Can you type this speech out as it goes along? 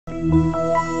Take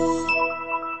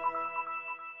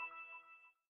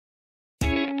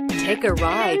a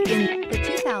ride in the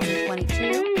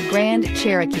 2022 Grand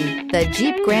Cherokee. The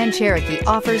Jeep Grand Cherokee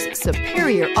offers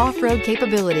superior off-road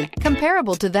capability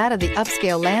comparable to that of the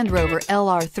upscale Land Rover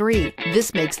LR3.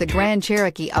 This makes the Grand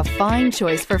Cherokee a fine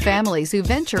choice for families who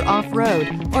venture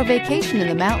off-road or vacation in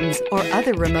the mountains or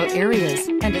other remote areas,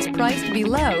 and is priced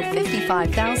below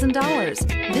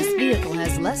 $55,000. This vehicle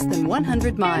has less than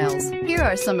 100 miles. Here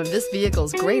are some of this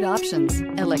vehicle's great options: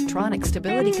 electronic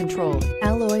stability control,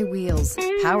 alloy wheels,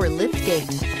 power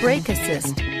liftgate, brake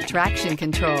assist, traction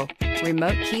control,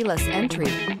 remote keyless entry,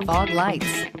 fog lights,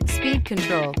 speed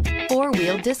control,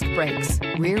 four-wheel disc brakes,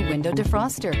 rear window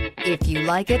defroster. If you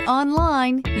like it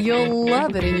online, you'll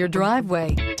love it in your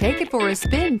driveway. Take it for a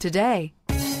spin today.